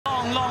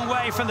long, long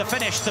way from the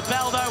finish. The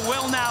bell, though,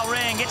 will now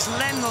ring. It's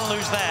Lendl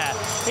who's there.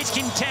 It's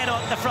Quintero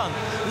at the front.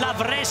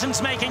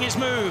 Lavreysen's making his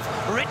move.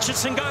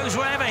 Richardson goes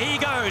wherever he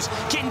goes.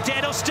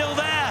 Quintero's still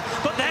there,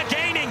 but they're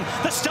gaining.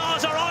 The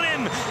stars are on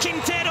him.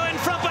 Quintero in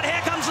front, but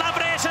here comes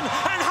Lavreysen,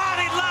 and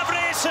Harrie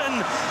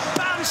Lavreysen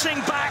bouncing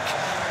back,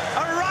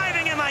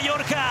 arriving in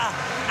Mallorca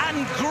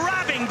and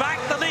grabbing back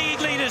the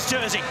leader's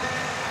jersey.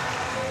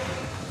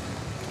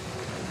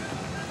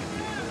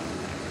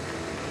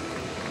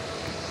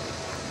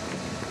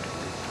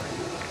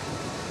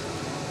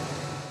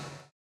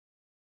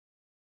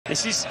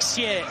 This is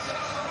Xie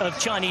of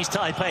Chinese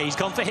Taipei. He's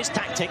gone for his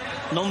tactic.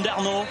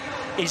 Londerno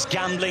is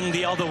gambling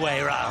the other way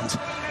around.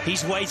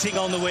 He's waiting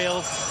on the wheel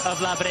of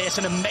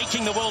Lavreysen and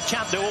making the world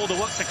champ do all the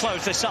work to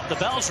close this up. The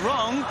bell's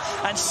wrong,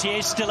 and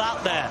Xie's still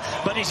out there.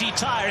 But is he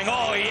tiring?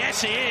 Oh,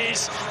 yes, he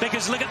is,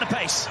 because look at the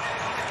pace.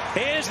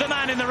 Here's the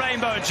man in the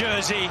rainbow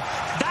jersey.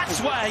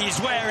 That's why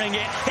he's wearing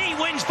it. He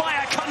wins by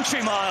a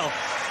country mile.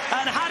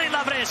 And Harrie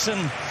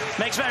Lavreysen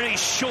makes very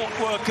short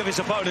work of his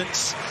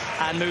opponents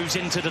and moves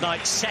into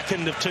tonight's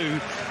second of two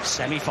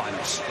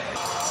semi-finals.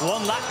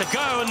 1 lap to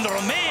go, and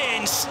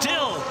Romain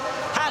still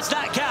has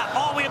that gap.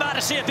 Are we about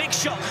to see a big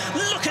shot?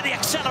 Look at the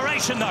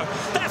acceleration, though.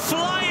 They're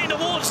flying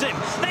towards him.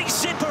 They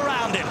zip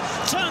around him.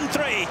 Turn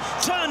 3,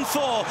 turn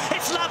 4.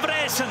 It's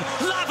Lavreysen,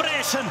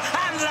 Lavreysen,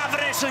 and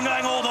Lavreysen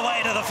going all the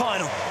way to the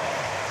final.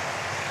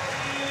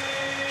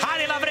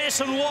 Harrie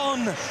Lavreysen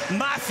 1,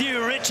 Matthew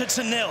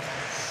Richardson 0.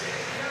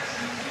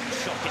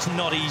 It's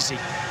not easy,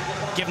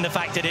 given the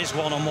fact it is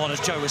one-on-one, as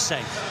Joe was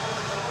saying.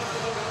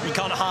 You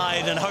can't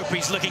hide and hope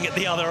he's looking at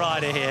the other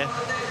rider here.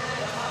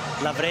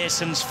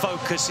 Lavreysen's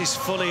focus is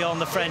fully on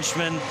the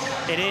Frenchman.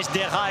 It is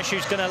Derhache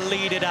who's going to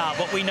lead it out,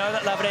 but we know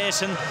that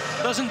Lavreysen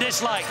doesn't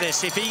dislike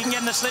this. If he can get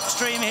in the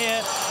slipstream here,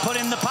 put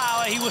in the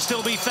power, he will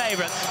still be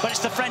favourite. But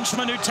it's the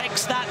Frenchman who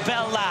takes that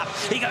bell lap.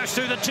 He goes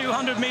through the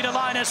 200-metre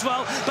line as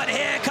well, but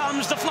here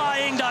comes the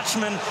Flying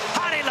Dutchman.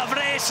 Harrie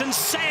Lavreysen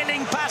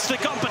sailing past the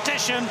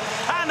competition,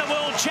 and the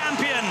world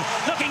champion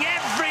looking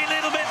every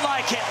little bit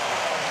like it,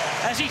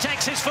 as he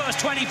takes his first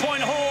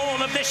 20-point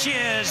haul of this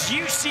year's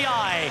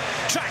UCI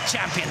Track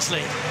Champions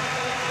League.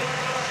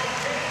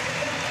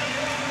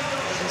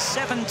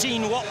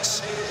 17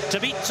 watts to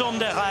beat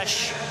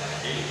Derhache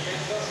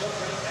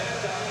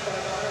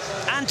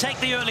and take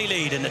the early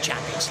lead in the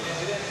Champions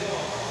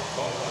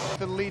League.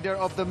 The leader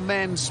of the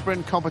men's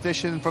sprint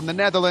competition from the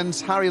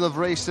Netherlands, Harrie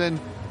Lavreysen.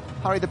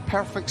 Harrie, the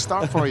perfect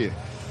start for you.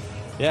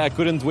 Yeah, I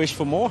couldn't wish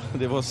for more.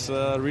 It was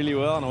really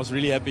well, and I was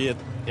really happy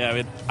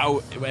with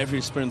how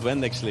every sprint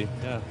went, actually.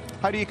 Yeah.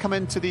 How do you come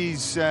into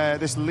these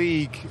this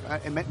league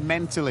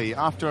mentally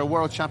after a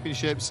World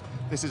Championships?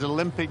 This is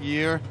Olympic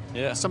year.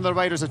 Yeah. Some of the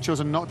riders have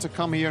chosen not to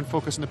come here and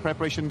focus on the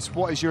preparations.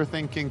 What is your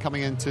thinking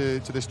coming into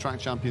this Track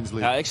Champions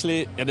League?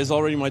 Actually, it is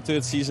already my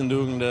 3rd season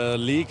doing the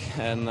league,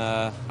 and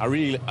I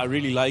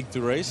really like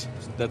to race.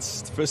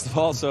 That's first of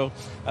all. So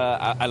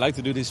I like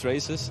to do these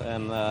races,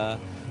 and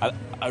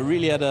I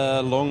really had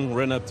a long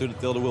run up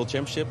till the World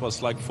Championship. It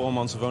was like 4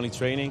 months of only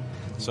training.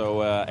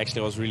 So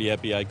actually, I was really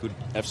happy I could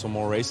have some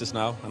more races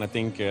now, and I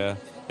think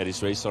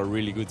these races are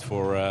really good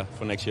for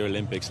next year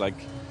Olympics. Like,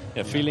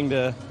 feeling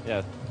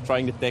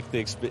trying the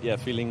tactics, but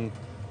feeling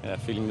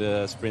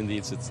the sprint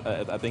heats.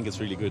 I think it's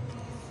really good.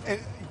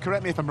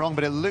 Correct me if I'm wrong,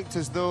 but it looked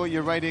as though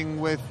you're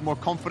riding with more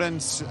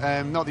confidence.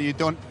 Not that you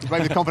don't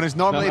ride with confidence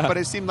normally, but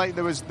it seemed like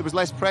there was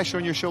less pressure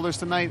on your shoulders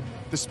tonight.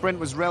 The sprint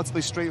was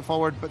relatively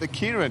straightforward, but the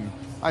Keirin,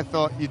 I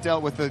thought you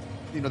dealt with the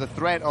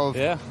threat of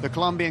the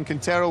Colombian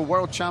Quintero,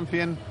 world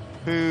champion,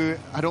 who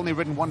had only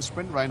ridden 1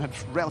 sprint round, had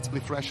relatively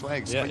fresh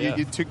legs. But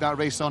you took that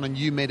race on and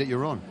you made it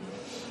your own.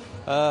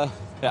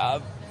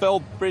 I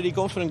felt pretty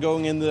confident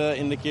going in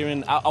the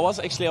Keirin. I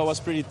was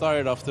pretty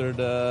tired after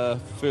the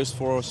first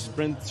 4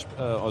 sprints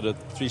or the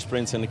 3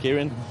 sprints in the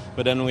Keirin,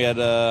 but then we had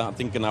I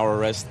think an hour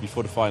rest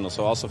before the final,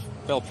 so I also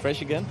felt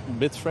fresh again, a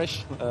bit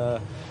fresh.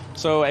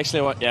 So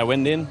actually, I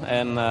went in,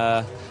 and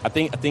I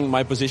think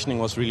my positioning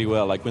was really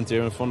well. Like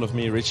Quintero in front of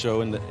me,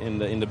 Richo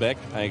in the back.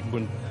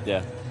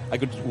 I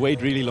could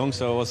wait really long,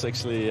 so I was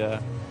actually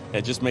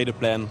just made a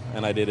plan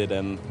and I did it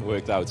and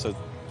worked out. So.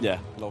 Yeah,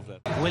 love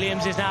that.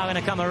 Williams is now going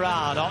to come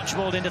around.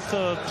 Archibald into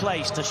 3rd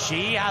place. Does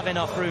she have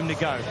enough room to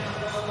go?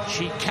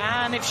 She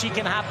can, if she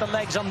can have the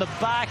legs on the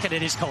back, and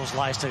it is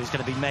Kohlsleister who's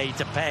going to be made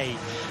to pay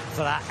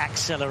for that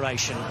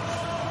acceleration.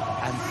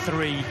 And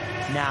 3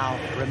 now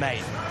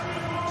remain.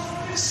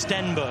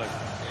 Stenberg,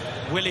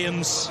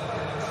 Williams,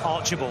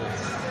 Archibald.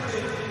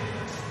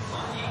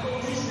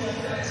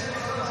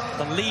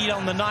 The lead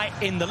on the night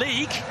in the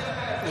league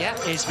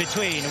is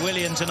between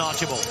Williams and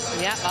Archibald.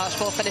 Yeah,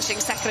 Archibald finishing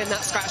 2nd in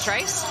that scratch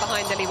race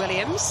behind Lily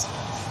Williams.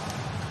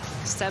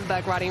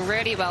 Stenberg riding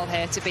really well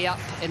here to be up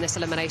in this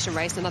elimination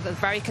race. Another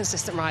very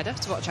consistent rider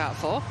to watch out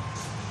for.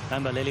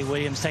 Remember, Lily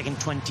Williams taking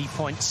 20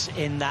 points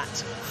in that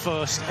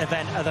first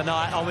event of the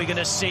night. Are we going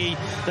to see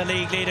the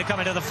league leader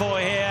coming to the fore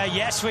here?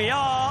 Yes, we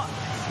are,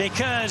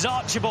 because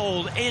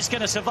Archibald is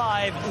going to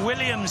survive.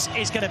 Williams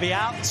is going to be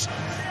out.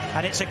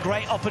 And it's a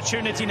great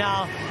opportunity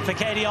now for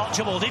Katie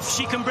Archibald, if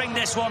she can bring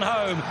this one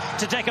home,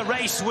 to take a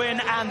race win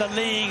and the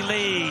league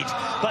lead.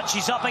 But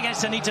she's up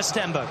against Anita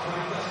Stenberg.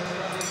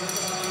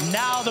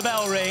 Now the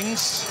bell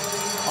rings.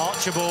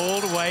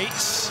 Archibald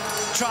waits,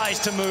 tries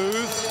to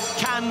move,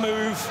 can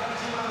move,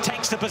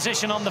 takes the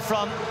position on the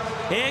front.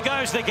 Here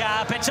goes the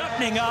gap, it's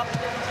opening up,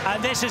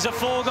 and this is a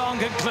foregone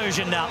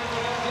conclusion now.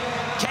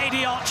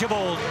 Katie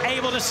Archibald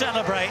able to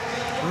celebrate,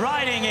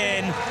 riding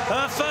in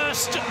her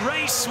first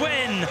race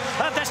win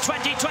of this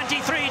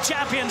 2023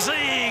 Champions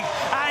League,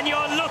 and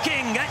you're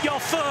looking at your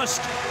first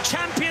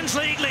Champions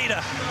League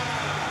leader.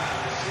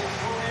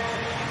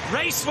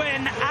 Race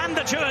win and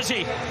the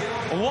jersey.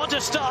 What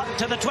a start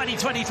to the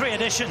 2023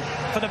 edition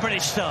for the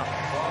British star.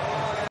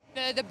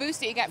 The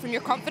boost that you get from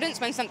your confidence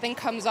when something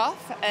comes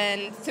off,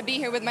 and to be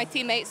here with my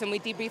teammates and we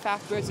debrief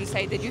afterwards and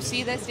say, did you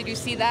see this, did you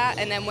see that?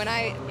 And then when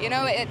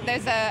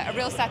there's a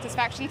real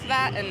satisfaction to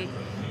that, and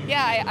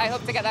yeah, I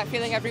hope to get that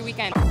feeling every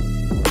weekend.